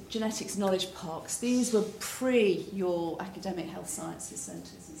genetics knowledge parks. These were pre your academic health sciences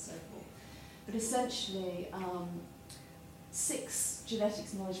centres and so forth. But essentially, 6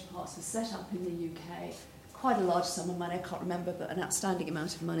 genetics knowledge parks were set up in the UK, quite a large sum of money, I can't remember, but an outstanding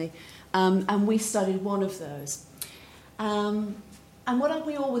amount of money. And we studied one of those. And what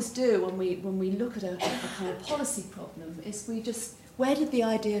we always do when we look at a kind of policy problem is where did the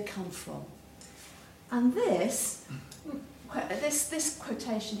idea come from? And this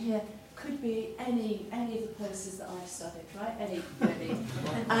quotation here could be any of the places that I've studied, right? Any really.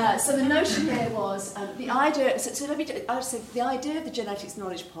 So the notion here was the idea. I would say the idea of the genetics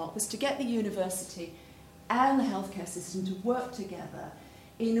knowledge park was to get the university and the healthcare system to work together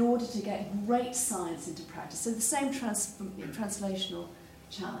in order to get great science into practice. So the same translational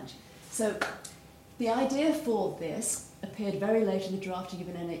challenge. So the idea for this appeared very late in the drafting of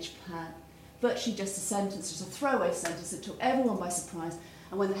an NH plan, virtually just a sentence, just a throwaway sentence that took everyone by surprise.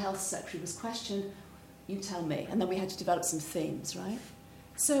 And when the health secretary was questioned, you tell me. And then we had to develop some themes, right?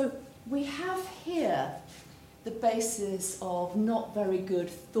 So we have here the basis of not very good,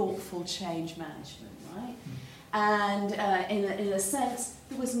 thoughtful change management, right? And in a sense,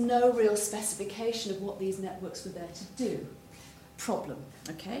 there was no real specification of what these networks were there to do. Problem,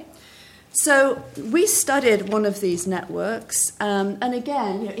 okay? So we studied one of these networks, and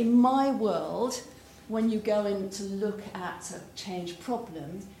again, in my world, when you go in to look at a change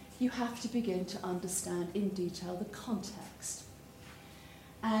problem, you have to begin to understand in detail the context.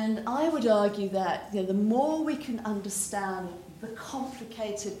 And I would argue that the more we can understand the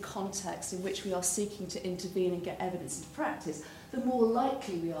complicated context in which we are seeking to intervene and get evidence in practice, the more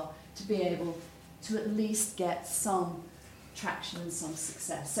likely we are to be able to at least get some traction and some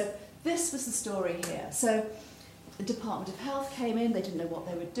success. So this was the story here. So the Department of Health came in, they didn't know what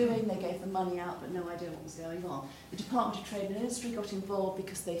they were doing, they gave the money out but no idea what was going on. The Department of Trade and Industry got involved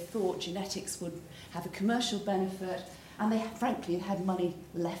because they thought genetics would have a commercial benefit, and they frankly had money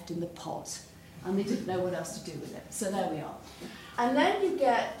left in the pot and they didn't know what else to do with it. So there we are. And then you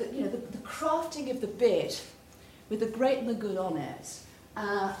get the crafting of the bid with the great and the good on it,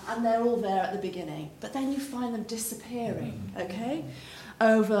 and they're all there at the beginning, but then you find them disappearing, okay,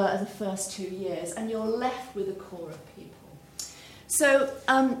 over the first 2 years, and you're left with a core of people. So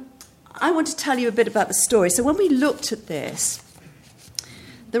I want to tell you a bit about the story. So when we looked at this,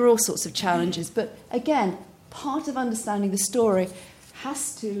 there were all sorts of challenges, but again, part of understanding the story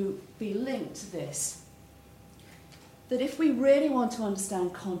has to be linked to this. That if we really want to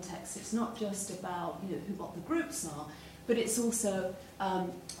understand context, it's not just about what the groups are, but it's also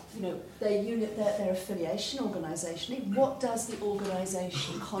their unit, their affiliation organisationally. What does the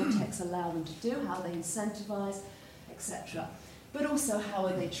organisation context allow them to do? How they incentivise, etc. But also how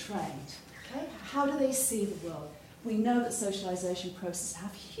are they trained? Okay? How do they see the world? We know that socialisation processes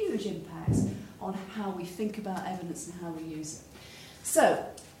have huge impacts on how we think about evidence and how we use it. So,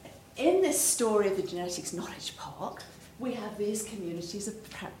 in this story of the Genetics Knowledge Park, we have these communities of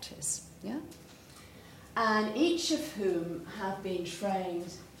practice, yeah? And each of whom have been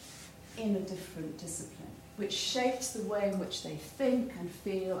trained in a different discipline, which shapes the way in which they think and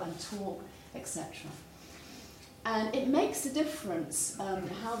feel and talk, etc. And it makes a difference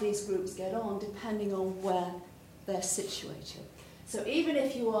how these groups get on depending on where they're situated. So even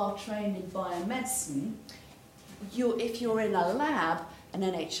if you are trained in biomedicine, if you're in a lab, an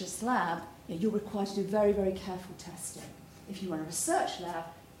NHS lab, you're required to do very, very careful testing. If you run a research lab,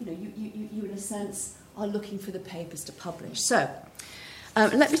 you in a sense are looking for the papers to publish. So,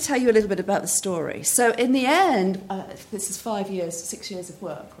 let me tell you a little bit about the story. So, in the end, this is 6 years of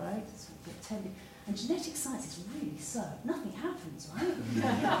work, right? And genetic science is really slow. Nothing happens, right?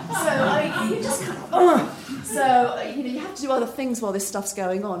 So you just kind of, so you have to do other things while this stuff's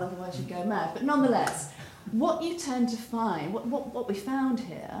going on, otherwise you go mad. But nonetheless, what you tend to find, what we found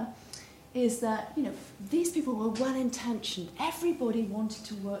here, is that these people were well-intentioned. Everybody wanted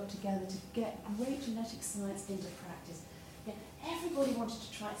to work together to get great genetic science into practice. Everybody wanted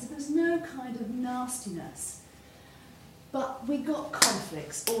to try it, so there was no kind of nastiness. But we got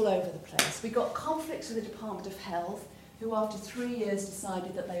conflicts all over the place. We got conflicts with the Department of Health, who after 3 years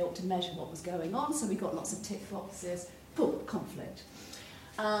decided that they ought to measure what was going on, so we got lots of tick boxes. Boom, conflict.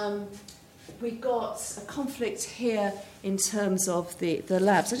 We got a conflict here in terms of the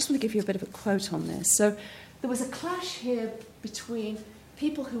labs. I just want to give you a bit of a quote on this. So there was a clash here between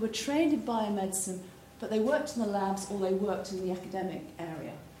people who were trained in biomedicine, but they worked in the labs or they worked in the academic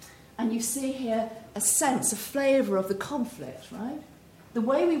area. And you see here a sense, a flavour of the conflict, right? The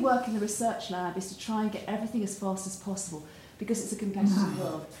way we work in the research lab is to try and get everything as fast as possible because it's a competitive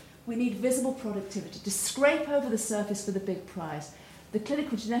world. We need visible productivity to scrape over the surface for the big prize. The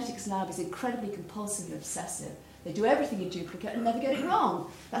clinical genetics lab is incredibly compulsive and obsessive. They do everything in duplicate and never get it wrong.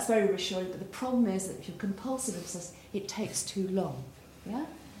 That's very reassuring, but the problem is that if you're compulsive and obsessive, it takes too long. Yeah?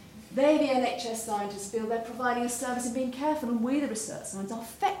 They, the NHS scientists, feel they're providing a service and being careful, and we, the research scientists, are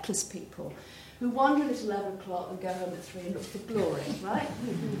feckless people who wander at 11 o'clock and go home at 3 and look for glory, right?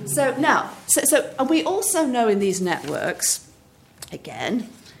 So now, and we also know in these networks, again,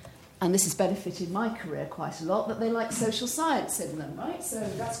 and this has benefited my career quite a lot, that they like social science in them, right? So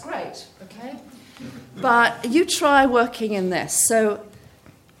that's great, okay? But you try working in this. So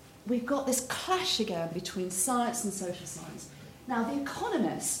we've got this clash again between science and social science. Now, The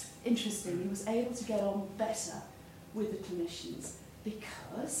Economist, interestingly, was able to get on better with the clinicians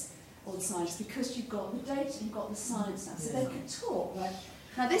or the scientists, because you've got the data, you've got the science now, so they could talk, right?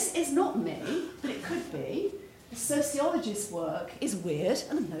 Now, this is not me, but it could be. The sociologist's work is weird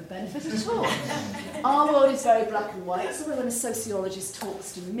and of no benefit at all. Our world is very black and white, so when a sociologist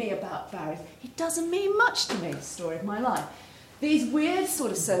talks to me about barriers, it doesn't mean much to me, the story of my life. These weird sort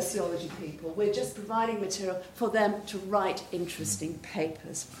of sociology people, we're just providing material for them to write interesting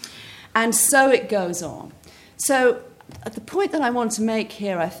papers. And so it goes on. So the point that I want to make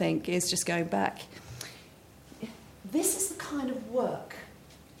here, I think, is just going back. This is the kind of work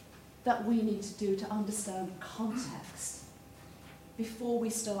that we need to do to understand context before we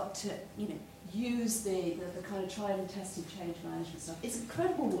start to, use the kind of tried and tested change management stuff. It's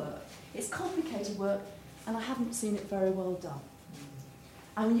incredible work. It's complicated work, and I haven't seen it very well done.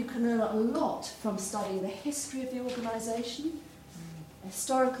 I mean, you can learn a lot from studying the history of the organisation,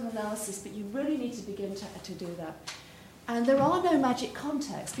 historical analysis, but you really need to begin to do that. And there are no magic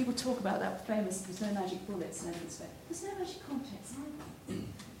contexts. People talk about that famous, there's no magic bullets and everything. There's no magic context either.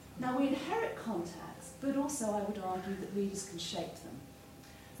 Now, we inherit context, but also I would argue that leaders can shape them.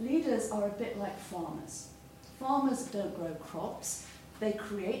 Leaders are a bit like farmers. Farmers don't grow crops. They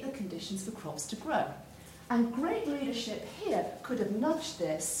create the conditions for crops to grow. And great leadership here could have nudged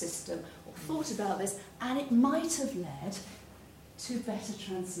this system or thought about this, and it might have led to better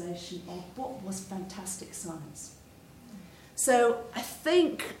translation of what was fantastic science. So I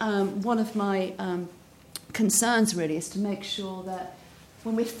think one of my concerns really is to make sure that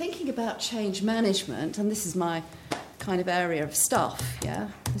when we're thinking about change management, and this is my kind of area of stuff, yeah,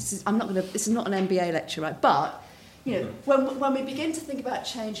 this is not an MBA lecture, right? But when we begin to think about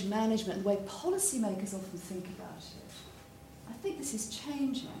change management, the way policymakers often think about it, I think this is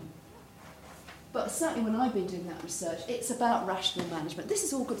changing. But certainly when I've been doing that research, it's about rational management. This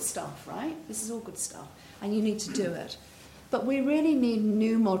is all good stuff, right? This is all good stuff, and you need to do it. But we really need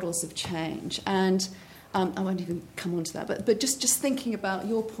new models of change, and I won't even come on to that, but just thinking about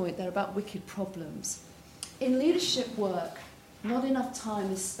your point there about wicked problems. In leadership work, not enough time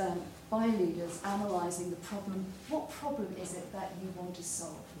is spent by leaders analysing the problem. What problem is it that you want to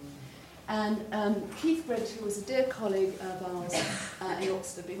solve? And Keith Brent, who was a dear colleague of ours in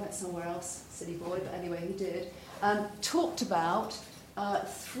Oxford, he went somewhere else, silly boy, but anyway, he did, talked about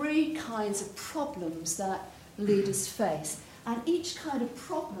 3 kinds of problems that leaders face. And each kind of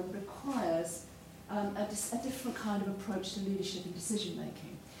problem requires a different kind of approach to leadership and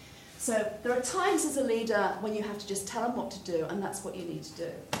decision-making. So there are times as a leader when you have to just tell them what to do, and that's what you need to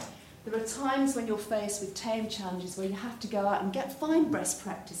do. There are times when you're faced with tame challenges where you have to go out and find best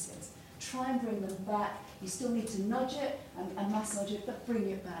practices. try and bring them back. You still need to nudge it and massage it, but bring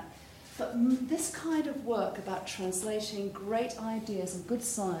it back. But this kind of work about translating great ideas and good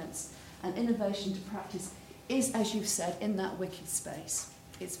science and innovation to practice is, as you've said, in that wicked space.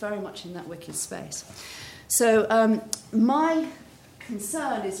 It's very much in that wicked space. So my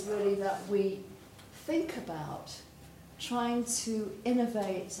concern is really that we think about trying to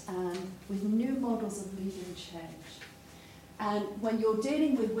innovate and with new models of leading change. And when you're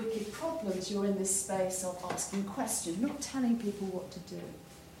dealing with wicked problems, you're in this space of asking questions, not telling people what to do.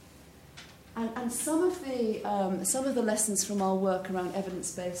 And some of the lessons from our work around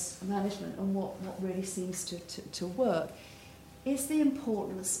evidence-based management and what really seems to work is the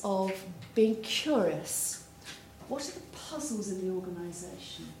importance of being curious. What are the puzzles in the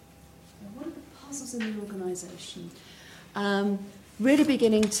organisation? What are the puzzles in the organisation? Really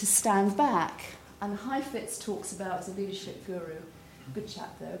beginning to stand back. And Heifetz talks about, as a leadership guru, good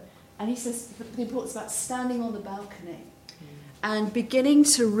chap though, and he says the importance about standing on the balcony and beginning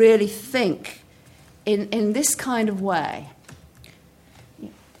to really think in this kind of way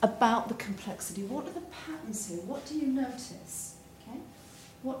about the complexity. What are the patterns here? What do you notice? Okay?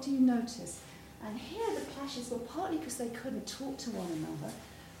 What do you notice? And here the clashes were partly because they couldn't talk to one another,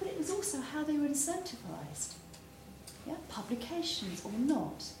 but it was also how they were incentivized. Yeah? Publications or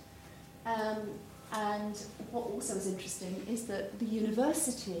not. And what also was interesting is that the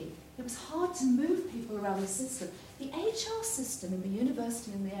university, it was hard to move people around the system. The HR system in the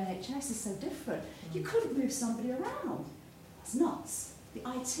university and the NHS is so different. You couldn't move somebody around. That's nuts. The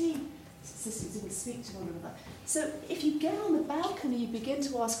IT systems didn't speak to one another. So if you get on the balcony, you begin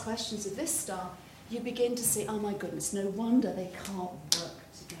to ask questions of this staff, you begin to see, oh my goodness, no wonder they can't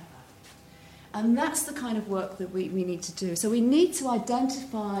work together. And that's the kind of work that we need to do. So we need to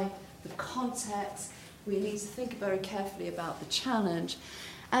identify the context, we need to think very carefully about the challenge.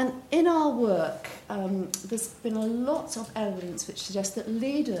 And in our work, there's been a lot of evidence which suggests that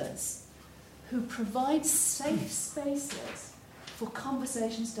leaders who provide safe spaces for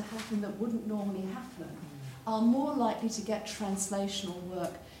conversations to happen that wouldn't normally happen are more likely to get translational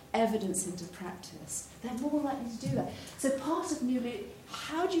work, evidence into practice. They're more likely to do that. So part of new leadership,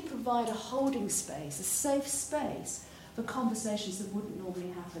 how do you provide a holding space, a safe space, for conversations that wouldn't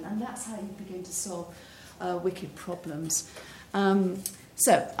normally happen? And that's how you begin to solve wicked problems.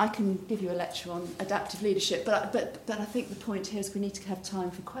 So I can give you a lecture on adaptive leadership, but I think the point here is we need to have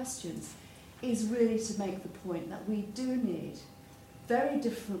time for questions, is really to make the point that we do need very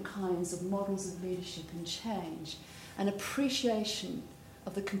different kinds of models of leadership and change, an appreciation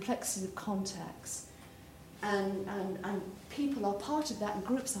of the complexity of context, and people are part of that, and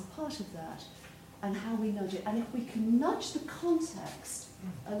groups are part of that, and how we nudge it. And if we can nudge the context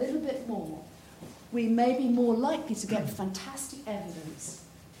a little bit more, we may be more likely to get fantastic evidence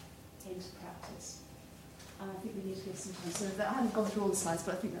into practice. And I think we need to give some time. So I haven't gone through all the slides,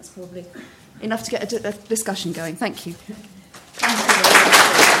 but I think that's probably enough to get a discussion going. Thank you.